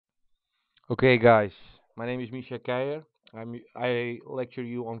Okay, guys, my name is Misha Keijer. I lecture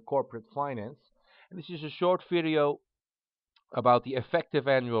you on corporate finance, and this is a short video about the effective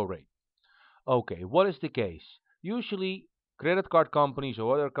annual rate. Okay, what is the case? Usually, credit card companies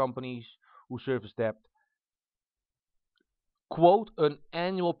or other companies who service debt quote an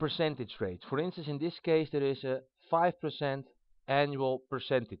annual percentage rate. For instance, in this case, there is a 5% annual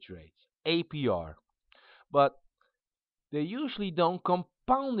percentage rate, APR. But they usually don't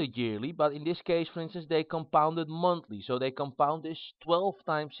compound it yearly, but in this case, for instance, they compound it monthly. So they compound this 12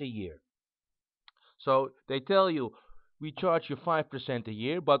 times a year. So they tell you, we charge you 5% a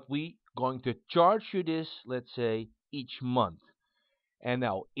year, but we going to charge you this, let's say, each month. And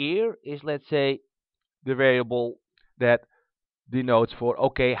now here is, let's say, the variable that denotes for,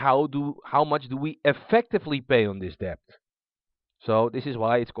 okay, how much do we effectively pay on this debt? So this is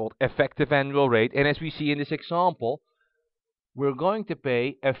why it's called effective annual rate. And as we see in this example, we're going to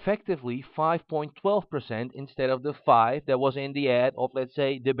pay effectively 5.12% instead of the 5 that was in the ad of, let's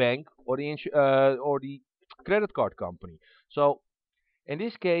say, the bank or the credit card company. So in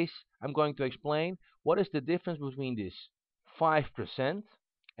this case, I'm going to explain what is the difference between this 5%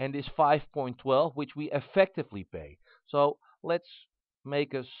 and this 5.12, which we effectively pay. So let's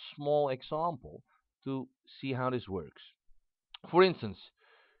make a small example to see how this works. For instance,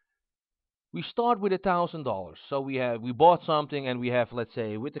 we start with $1,000. So we bought something and we have, let's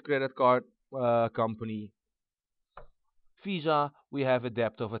say, with the credit card company Visa, we have a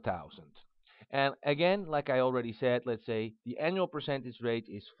debt of 1,000. And again, like I already said, let's say the annual percentage rate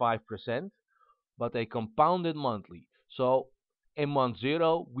is 5%, but they compound it monthly. So in month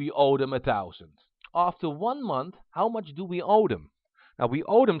zero, we owe them 1,000. After 1 month, how much do we owe them? Now we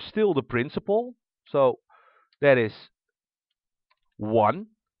owe them still the principal, so that is 1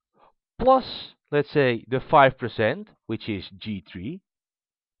 plus, let's say, the 5%, which is G3,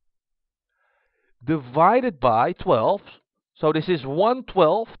 divided by 12. So this is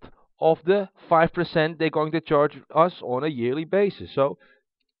 1/12 of the 5% they're going to charge us on a yearly basis. So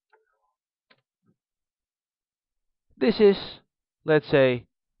this is, let's say,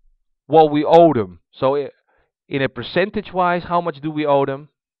 what we owe them. So in a percentage wise, how much do we owe them?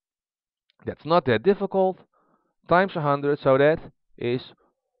 That's not that difficult. Times 100, so that is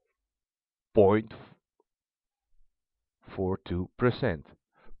 0.42%.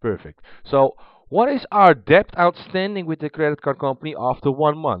 Perfect. So what is our debt outstanding with the credit card company after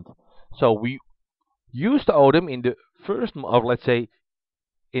 1 month? So we used to owe them in the first, or let's say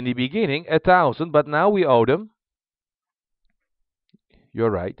in the beginning, 1,000, but now we owe them,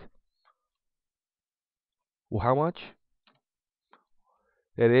 you're right, well, how much?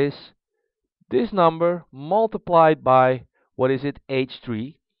 That is this number multiplied by, what is it,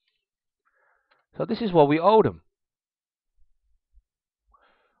 H3. So this is what we owe them.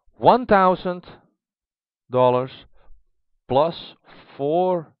 $1,000 plus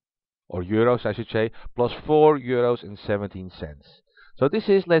 4, or euros I should say, plus 4 euros and 17 cents. So this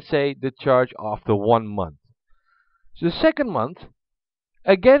is, let's say, the charge after 1 month. So the second month,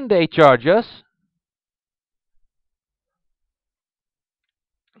 again they charge us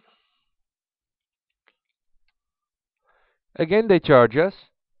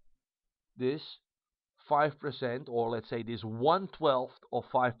this 5%, or let's say this 1/12 of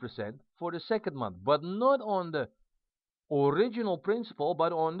 5% for the second month, but not on the original principal,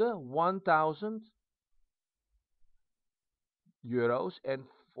 but on the 1,000 euros and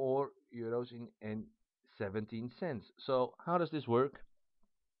 4 euros and 17 cents. So how does this work?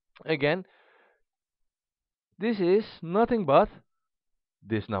 Again, this is nothing but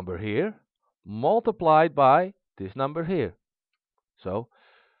this number here multiplied by this number here. So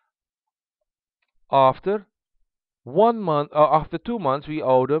after 1 month, after 2 months, we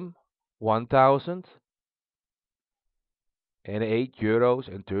owe them 1,008 euros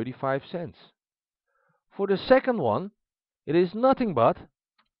and 35 cents. For the second one, it is nothing but,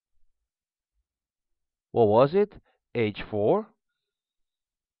 what was it? H4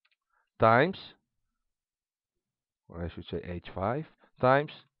 times, or I should say H5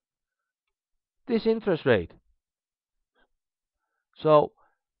 times this interest rate. So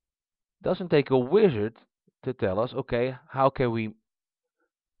it doesn't take a wizard to tell us, okay, how can we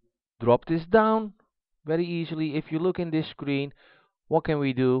drop this down very easily? If you look in this screen, what can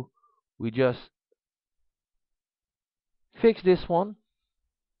we do? We just fix this one.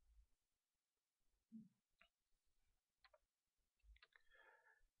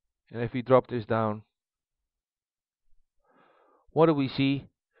 And if we drop this down, what do we see?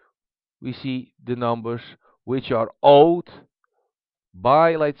 We see the numbers which are owed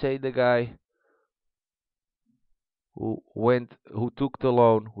by, let's say, the guy who took the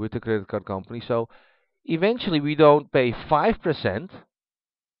loan with the credit card company. So eventually we don't pay 5%,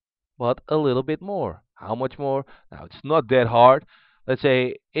 but a little bit more. How much more? Now it's not that hard. Let's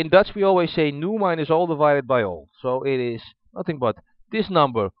say in Dutch we always say nu minus all divided by all. So it is nothing but this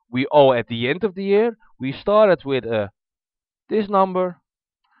number we owe at the end of the year. We started with this number.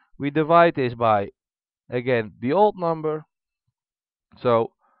 We divide this by again the old number.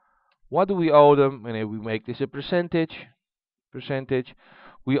 So what do we owe them? And if we make this a percentage,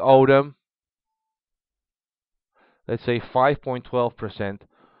 we owe them, let's say 5.12%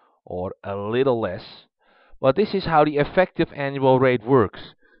 or a little less. But this is how the effective annual rate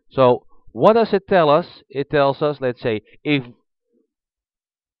works. So what does it tell us? It tells us, let's say, if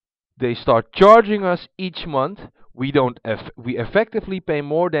they start charging us each month, we effectively pay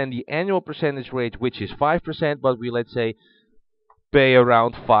more than the annual percentage rate, which is 5%, but we, let's say, pay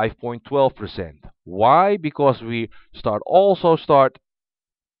around 5.12%. Why? Because we also start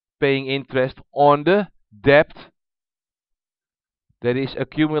paying interest on the debt that is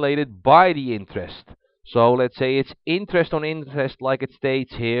accumulated by the interest. So let's say it's interest on interest like it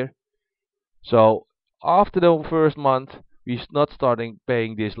states here. So after the first month, we're not starting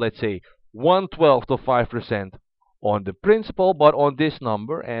paying this, let's say 1/12 of 5% on the principal, but on this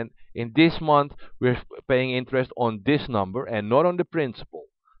number. And in this month, we're paying interest on this number and not on the principal.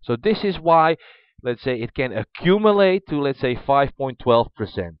 So this is why, let's say, it can accumulate to, let's say,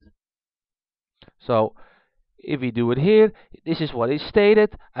 5.12%. So if we do it here, this is what is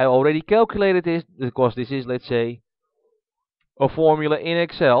stated. I already calculated this because this is, let's say, a formula in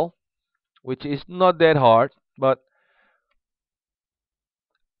Excel, which is not that hard, but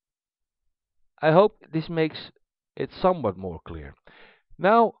I hope this makes it somewhat more clear.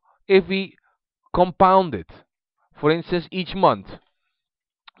 Now, if we compound it, for instance, each month,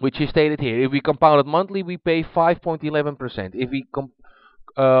 which is stated here, if we compound it monthly, we pay 5.11%. If we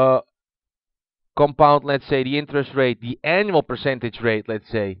compound, let's say, the interest rate, the annual percentage rate, let's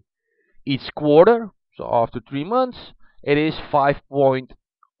say, each quarter, so after 3 months, it is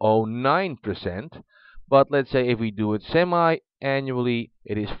 5.09%. But let's say if we do it semi-annually,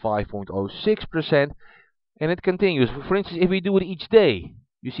 it is 5.06%. And it continues. For instance, if we do it each day,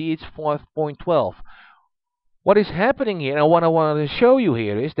 you see it's 5.12. What is happening here, and what I wanted to show you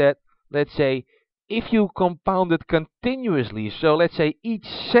here, is that, let's say, if you compound it continuously, so let's say each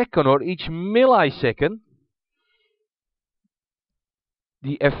second or each millisecond,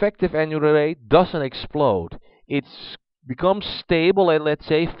 the effective annual rate doesn't explode. It becomes stable at, let's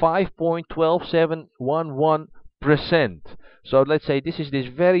say, 5.12711%. So let's say this is this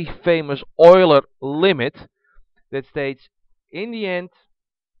very famous Euler limit that states, in the end,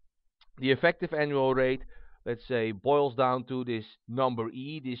 the effective annual rate, let's say, boils down to this number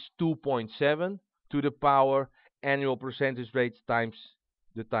E, this 2.7 to the power annual percentage rates times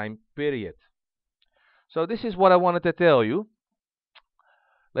the time period. So this is what I wanted to tell you.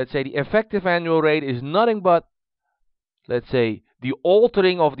 Let's say the effective annual rate is nothing but, let's say, the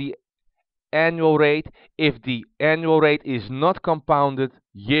altering of the annual rate if the annual rate is not compounded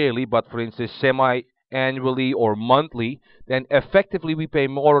yearly, but for instance semi-annually or monthly, then effectively we pay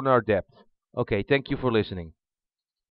more on our debt. Okay, thank you for listening.